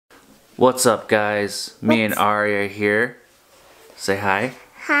What's up, guys? Me and Ari are here. Say hi.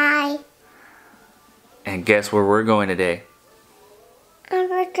 Hi. And guess where we're going today?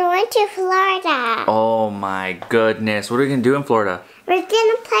 We're going to Florida. Oh my goodness. What are we going to do in Florida? We're going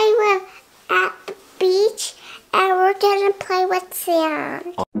to play at the beach and we're going to play with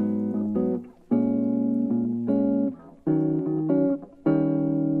sand.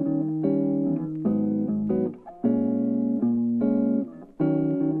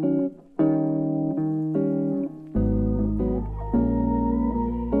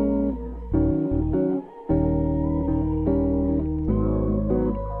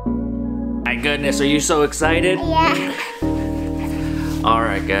 My goodness, are you so excited? Yeah.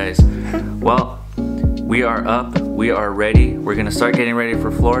 Alright, guys. Well, we are up. We are ready. We're going to start getting ready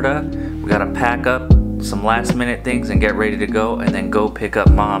for Florida. We got to pack up some last minute things and get ready to go and then go pick up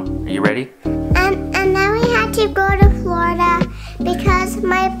Mom. Are you ready? And then we had to go to Florida because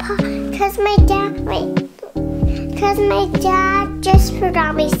my dad just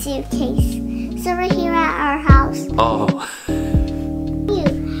forgot my suitcase. So we're here at our house. Oh.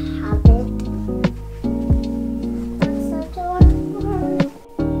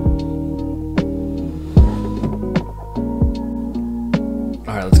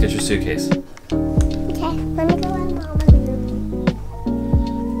 Alright, let's get your suitcase. Okay, let me go in Mama's room.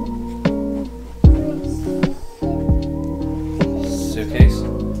 Suitcase?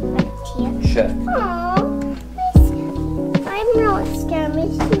 Right here. Check. Aww. I'm not scared of my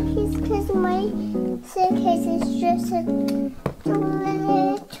suitcase because my suitcase is just a little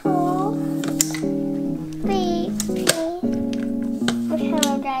baby.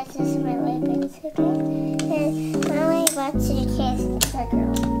 Hello guys, this is my really big suitcase. And my black suitcase is a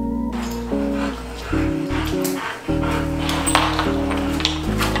girl.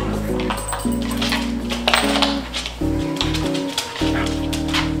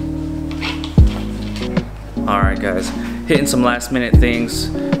 Alright, guys. Hitting some last minute things.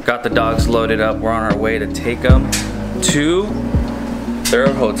 Got the dogs loaded up. We're on our way to take them to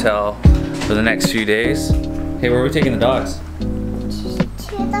their hotel for the next few days. Hey, where are we taking the dogs?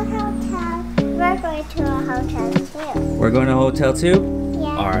 To the hotel. We're going to a hotel too. We're going to a hotel too?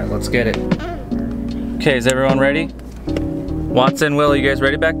 Yeah. Alright, let's get it. Okay, is everyone ready? Watson, Will, you guys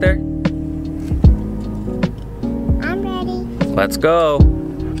ready back there? I'm ready. Let's go.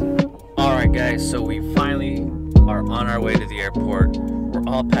 Alright guys, so we finally are on our way to the airport. We're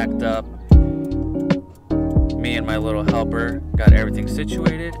all packed up. Me and my little helper got everything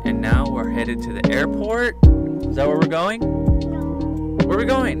situated, and now we're headed to the airport. Is that where we're going? No. Where are we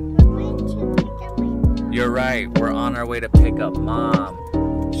going? I'm going to pick up my mom. You're right, we're on our way to pick up Mom.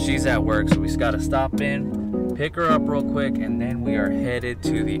 She's at work, so we just gotta stop in, pick her up real quick, and then we are headed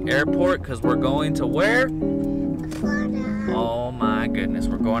to the airport because we're going to where? Florida. Oh my goodness,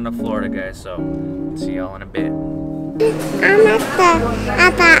 we're going to Florida, guys, so see y'all in a bit. I'm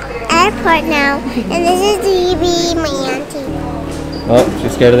at the airport now, and this is Evie, my auntie. Oh,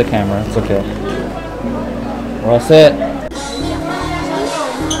 she's scared of the camera. It's okay. We're all set.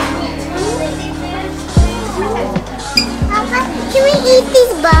 Papa, can we eat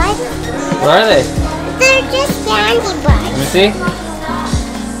these bugs? Where are they? They're just candy Let bugs. me see.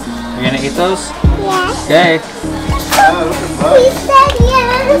 You're gonna eat those? Yes. Okay. We said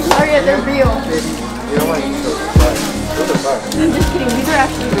yes. Oh yeah, they're real. I'm just kidding, these are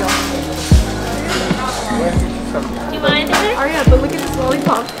actually real. Do you mind it? Oh yeah, but look at this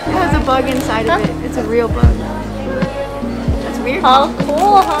lollipop. It has a bug inside of it. It's a real bug. That's weird. How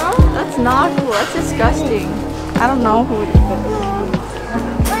cool, huh? That's not cool. That's disgusting. I don't know who it is, but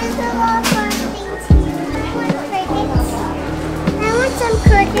Where's the little fun things here? I want some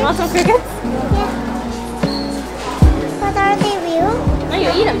crickets. You want some crickets? Yeah. But are they real? No, you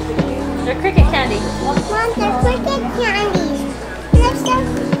eat them. They're cricket candy. Mom, they're cricket candies. Let's go.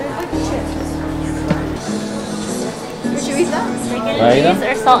 would you eat that? Bacon Will I eat and cheese them?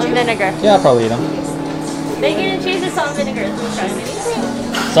 or salt and vinegar? Yeah, I'll probably eat them. Bacon and cheese or salt and vinegar? Let me try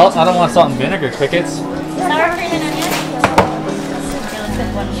it. Salt? I don't want salt and vinegar crickets. Sour cream and onion? Okay, let's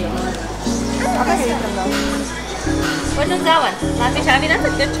pick one of these. I'm not gonna eat them though. Which one's that one? Laffy Taffy? That's a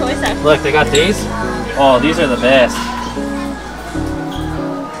good choice, actually. Look, they got these. Oh, these are the best.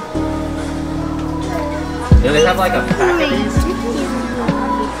 Do they have like a pack of these?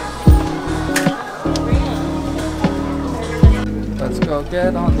 Let's go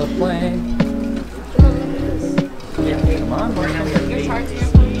get on the plane. Yeah, come on.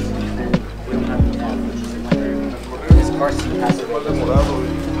 This car seat has a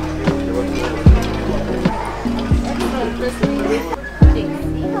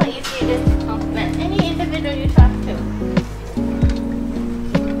See how easy it is to compliment any individual you talk to.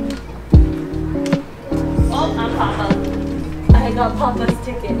 got Papa's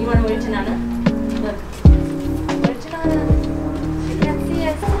ticket. You want to wave to Nana? Look. Wave to Nana. She can't see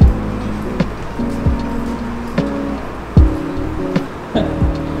us.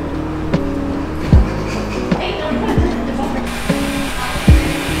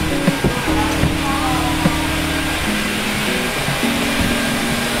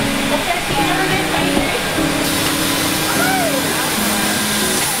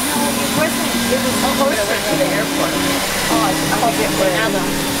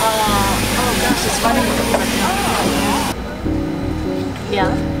 Yeah.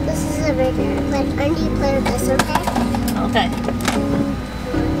 This is a regular, but I need to play with this, okay? Okay.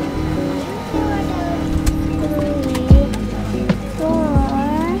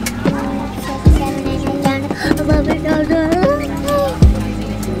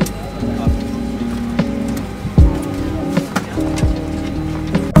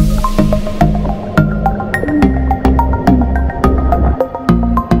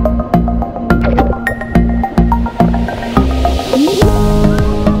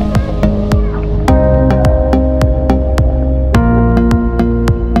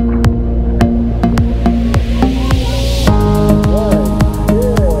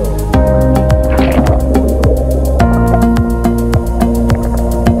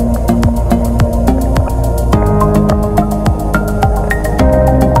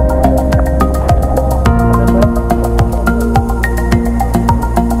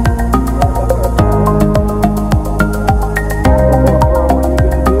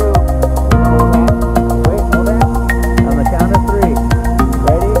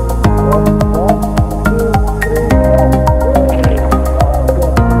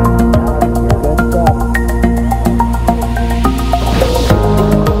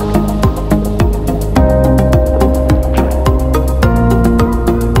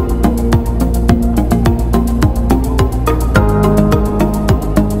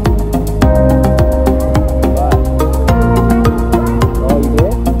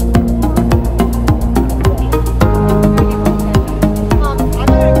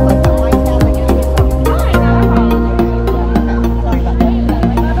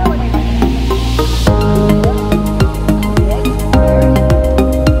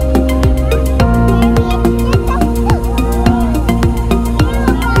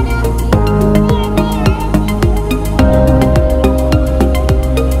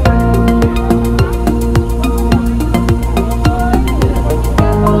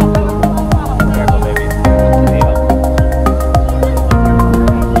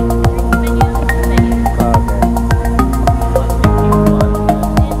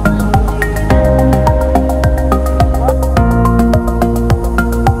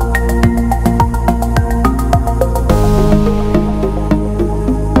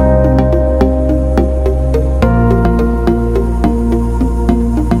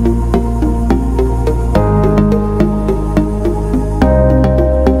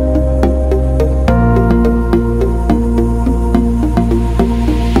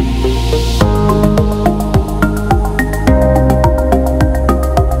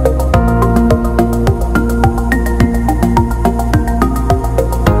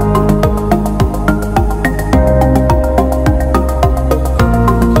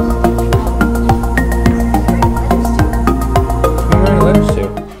 11.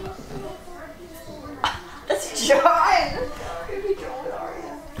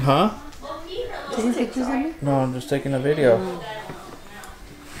 Huh? Taking pictures of me? No, I'm just taking a video.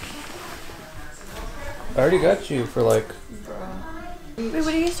 I already got you for like. Wait, what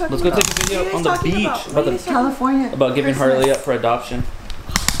are you guys talking Let's go about? take a video on the beach about California. about giving Harley up for adoption.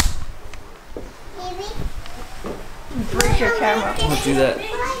 Break your camera. Let's do that.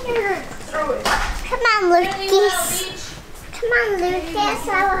 Come on, Lucas. Come on, Lucas.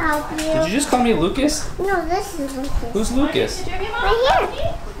 I'll help you. Did you just call me Lucas? No, this is Lucas. Who's Lucas? Right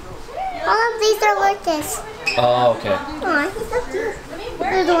here. All of these are Lucas. Oh, okay. Aw, he's so cute.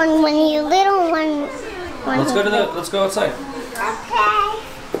 There's the one when you little one. Let's go outside. Okay.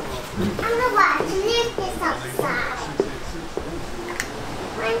 I'm gonna watch Lucas outside.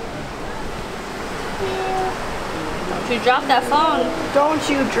 1, 2. Don't you drop that phone. Don't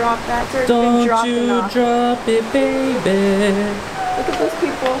you drop that. It's already Don't been dropped you enough. drop it, baby. Look at those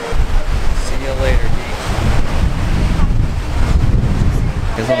people. See you later, D.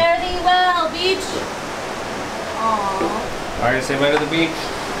 Fare thee well, beach. Aww. Alright, say bye to the beach.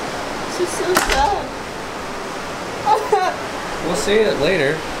 This is so sad. We'll see it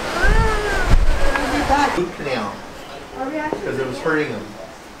later. Root canal because it was hurting him.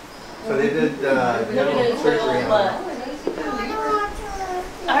 So they did dental surgery on him.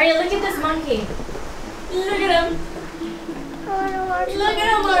 Aria, look at this monkey. Look at him. wanna watch Look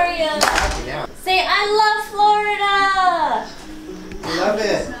at Maria. Yeah. Say, I love Florida. Love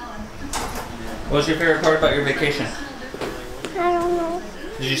it. What was your favorite part about your vacation? I don't know.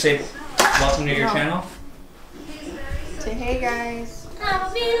 Did you say welcome to your channel? Say hey guys.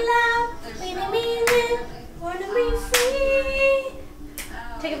 I'ma be loud, meaning, wanna be free.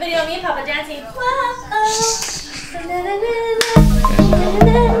 Take a video of me and Papa dancing. Whoa, oh.